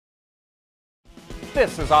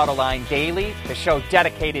This is Autoline Daily, the show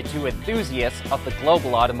dedicated to enthusiasts of the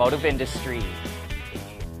global automotive industry.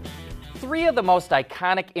 Three of the most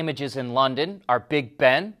iconic images in London are Big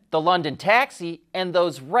Ben, the London taxi, and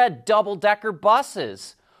those red double-decker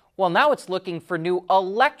buses. Well, now it's looking for new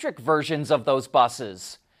electric versions of those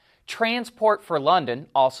buses. Transport for London,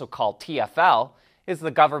 also called TfL, is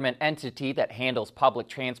the government entity that handles public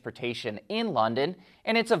transportation in London,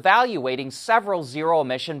 and it's evaluating several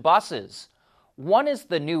zero-emission buses. One is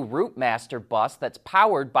the new Routemaster bus that's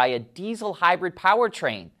powered by a diesel hybrid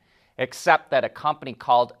powertrain, except that a company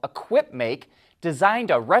called Equipmake designed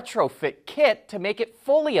a retrofit kit to make it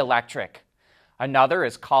fully electric. Another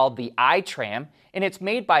is called the iTram, and it's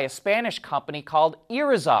made by a Spanish company called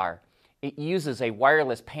Irizar. It uses a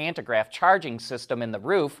wireless pantograph charging system in the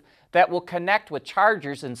roof that will connect with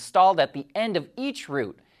chargers installed at the end of each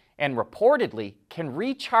route and reportedly can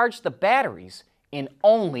recharge the batteries in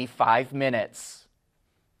only 5 minutes.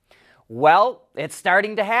 Well, it's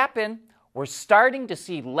starting to happen. We're starting to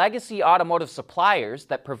see legacy automotive suppliers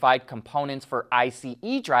that provide components for ICE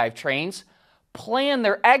drivetrains plan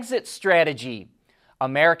their exit strategy.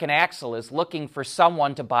 American Axle is looking for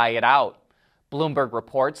someone to buy it out. Bloomberg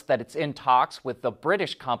reports that it's in talks with the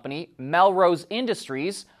British company Melrose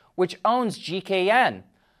Industries, which owns GKN.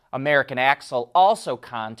 American Axle also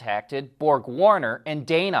contacted Borg Warner and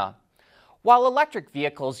Dana. While electric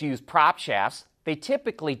vehicles use prop shafts, they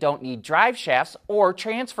typically don't need drive shafts or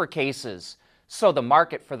transfer cases. So the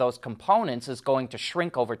market for those components is going to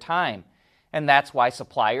shrink over time. And that's why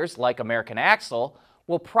suppliers like American Axle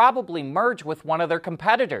will probably merge with one of their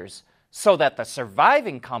competitors so that the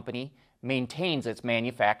surviving company maintains its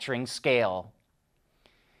manufacturing scale.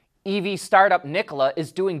 EV startup Nikola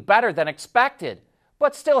is doing better than expected,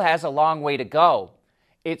 but still has a long way to go.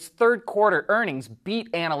 Its third quarter earnings beat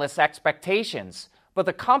analysts' expectations, but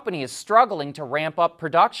the company is struggling to ramp up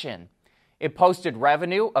production. It posted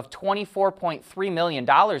revenue of $24.3 million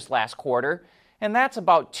last quarter, and that's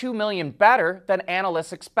about $2 million better than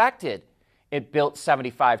analysts expected. It built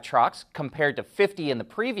 75 trucks compared to 50 in the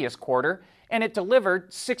previous quarter, and it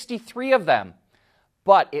delivered 63 of them.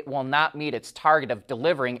 But it will not meet its target of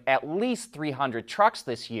delivering at least 300 trucks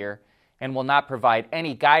this year, and will not provide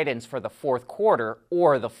any guidance for the fourth quarter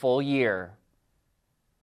or the full year.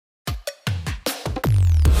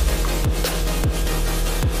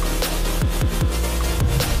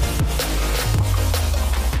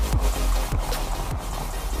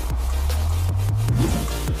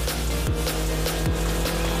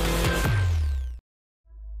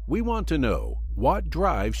 We want to know what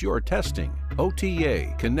drives your testing.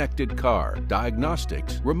 OTA, connected car,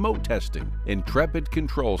 diagnostics, remote testing. Intrepid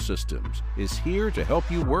Control Systems is here to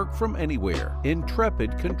help you work from anywhere.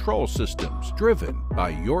 Intrepid Control Systems, driven by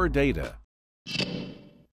your data.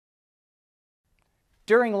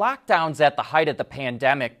 During lockdowns at the height of the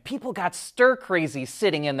pandemic, people got stir-crazy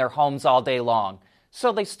sitting in their homes all day long,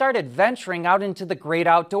 so they started venturing out into the great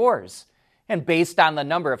outdoors. And based on the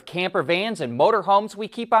number of camper vans and motorhomes we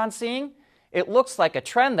keep on seeing, it looks like a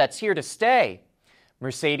trend that's here to stay.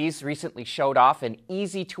 Mercedes recently showed off an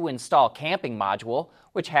easy-to-install camping module,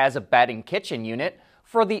 which has a bed and kitchen unit,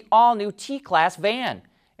 for the all-new T-Class van.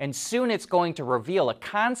 And soon it's going to reveal a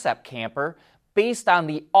concept camper based on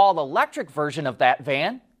the all-electric version of that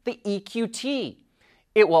van, the EQT.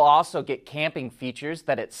 It will also get camping features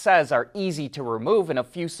that it says are easy to remove in a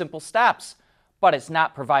few simple steps, but it's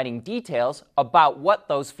not providing details about what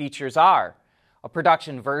those features are. A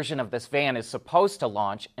production version of this van is supposed to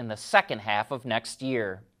launch in the second half of next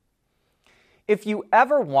year. If you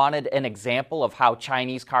ever wanted an example of how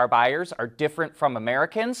Chinese car buyers are different from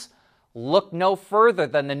Americans, look no further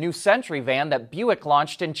than the new Century van that Buick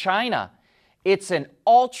launched in China. It's an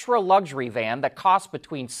ultra-luxury van that costs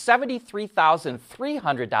between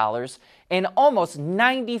 $73,300 and almost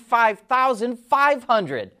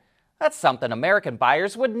 $95,500. That's something American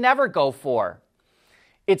buyers would never go for.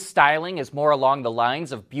 Its styling is more along the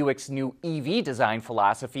lines of Buick's new EV design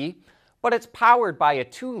philosophy, but it's powered by a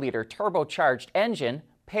 2-liter turbocharged engine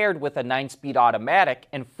paired with a 9-speed automatic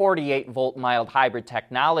and 48-volt mild hybrid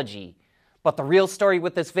technology. But the real story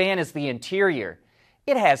with this van is the interior.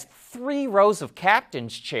 It has 3 rows of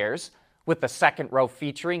captain's chairs, with the second row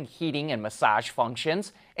featuring heating and massage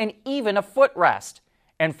functions, and even a footrest.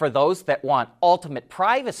 And for those that want ultimate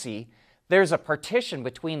privacy, there's a partition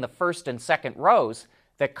between the first and second rows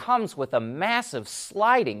that comes with a massive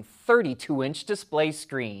sliding 32-inch display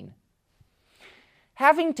screen.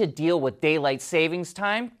 Having to deal with daylight savings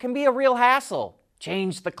time can be a real hassle.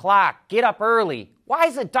 Change the clock, get up early. Why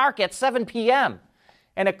is it dark at 7 p.m.?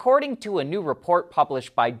 And according to a new report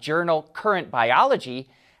published by journal Current Biology,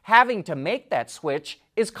 having to make that switch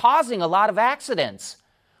is causing a lot of accidents.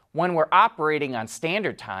 When we're operating on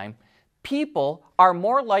standard time, people are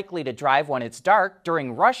more likely to drive when it's dark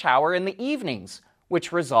during rush hour in the evenings,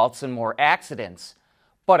 which results in more accidents.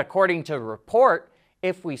 But according to the report,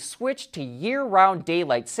 if we switch to year-round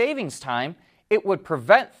daylight savings time, it would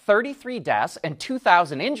prevent 33 deaths and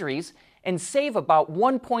 2,000 injuries and save about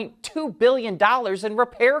 $1.2 billion in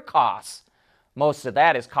repair costs. Most of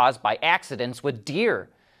that is caused by accidents with deer.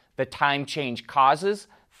 The time change causes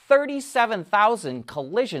 37,000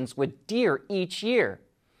 collisions with deer each year.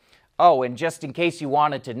 Oh, and just in case you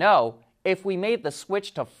wanted to know, if we made the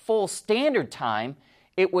switch to full standard time,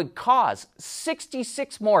 it would cause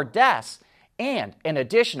 66 more deaths and an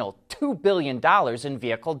additional $2 billion in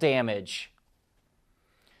vehicle damage.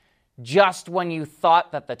 Just when you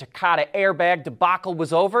thought that the Takata airbag debacle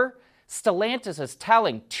was over, Stellantis is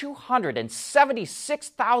telling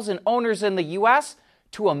 276,000 owners in the U.S.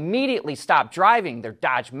 to immediately stop driving their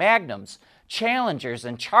Dodge Magnums, Challengers,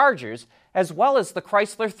 and Chargers, as well as the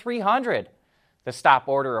Chrysler 300. The stop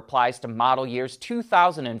order applies to model years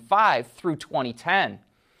 2005 through 2010.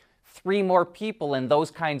 3 more people in those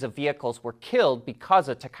kinds of vehicles were killed because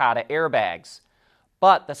of Takata airbags.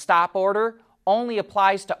 But the stop order only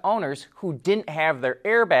applies to owners who didn't have their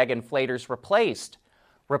airbag inflators replaced.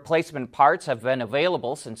 Replacement parts have been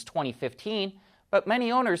available since 2015, but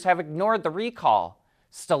many owners have ignored the recall.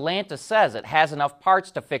 Stellantis says it has enough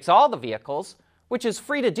parts to fix all the vehicles, which is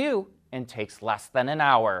free to do and takes less than an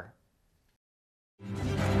hour.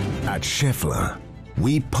 At Schaeffler,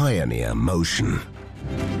 we pioneer motion.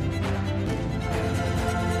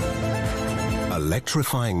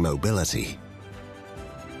 Electrifying mobility.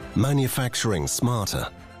 Manufacturing smarter.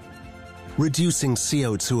 Reducing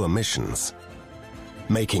CO2 emissions.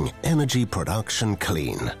 Making energy production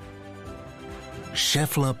clean.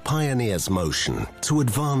 Schaeffler pioneers motion to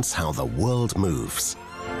advance how the world moves.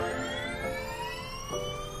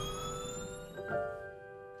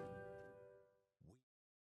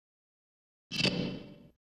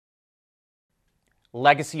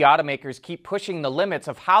 Legacy automakers keep pushing the limits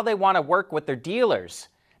of how they want to work with their dealers.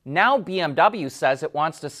 Now BMW says it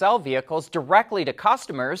wants to sell vehicles directly to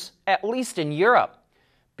customers, at least in Europe.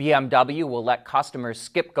 BMW will let customers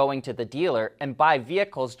skip going to the dealer and buy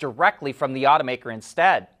vehicles directly from the automaker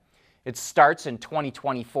instead. It starts in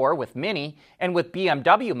 2024 with Mini and with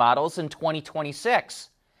BMW models in 2026.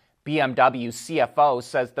 BMW's CFO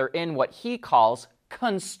says they're in what he calls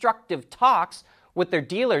constructive talks with their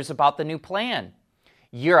dealers about the new plan.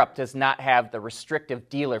 Europe does not have the restrictive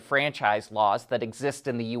dealer franchise laws that exist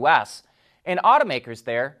in the U.S., and automakers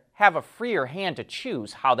there have a freer hand to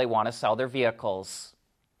choose how they want to sell their vehicles.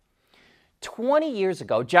 20 years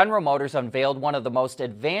ago, General Motors unveiled one of the most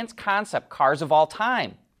advanced concept cars of all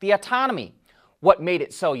time, the Autonomy. What made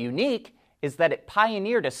it so unique is that it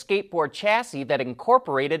pioneered a skateboard chassis that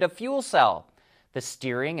incorporated a fuel cell. The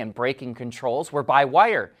steering and braking controls were by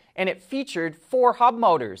wire, and it featured 4 hub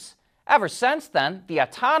motors. Ever since then, the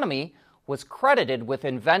Autonomy was credited with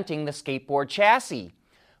inventing the skateboard chassis.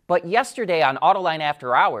 But yesterday on Autoline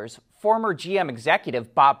After Hours, former GM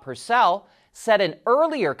executive Bob Purcell said an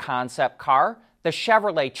earlier concept car, the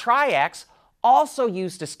Chevrolet Triax, also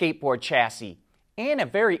used a skateboard chassis and a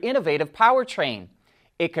very innovative powertrain.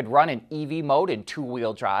 It could run in EV mode in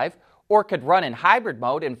 2-wheel drive, or could run in hybrid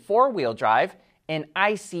mode in 4-wheel drive, and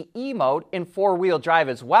ICE mode in 4-wheel drive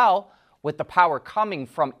as well, with the power coming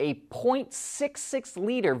from a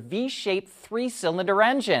 0.66-liter V-shaped 3-cylinder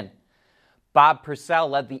engine. Bob Purcell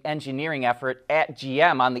led the engineering effort at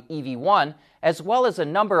GM on the EV1, as well as a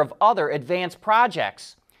number of other advanced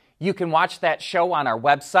projects. You can watch that show on our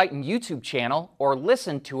website and YouTube channel, or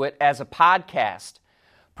listen to it as a podcast.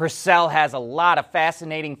 Purcell has a lot of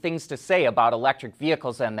fascinating things to say about electric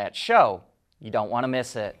vehicles on that show. You don't want to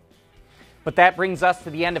miss it. But that brings us to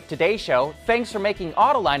the end of today's show. Thanks for making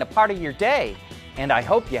Autoline a part of your day, and I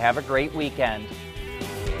hope you have a great weekend.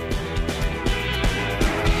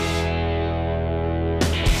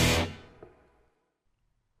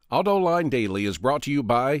 Autoline Daily is brought to you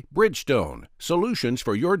by Bridgestone, solutions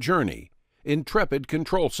for your journey. Intrepid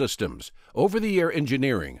Control Systems, over-the-air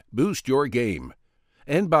engineering, boost your game.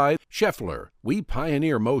 And by Schaeffler, we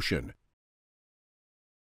pioneer motion.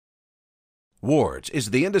 Wards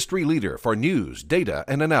is the industry leader for news, data,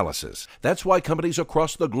 and analysis. That's why companies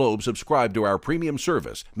across the globe subscribe to our premium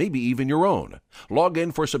service, maybe even your own. Log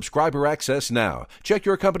in for subscriber access now. Check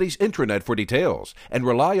your company's intranet for details, and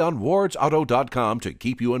rely on wardsauto.com to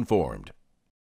keep you informed.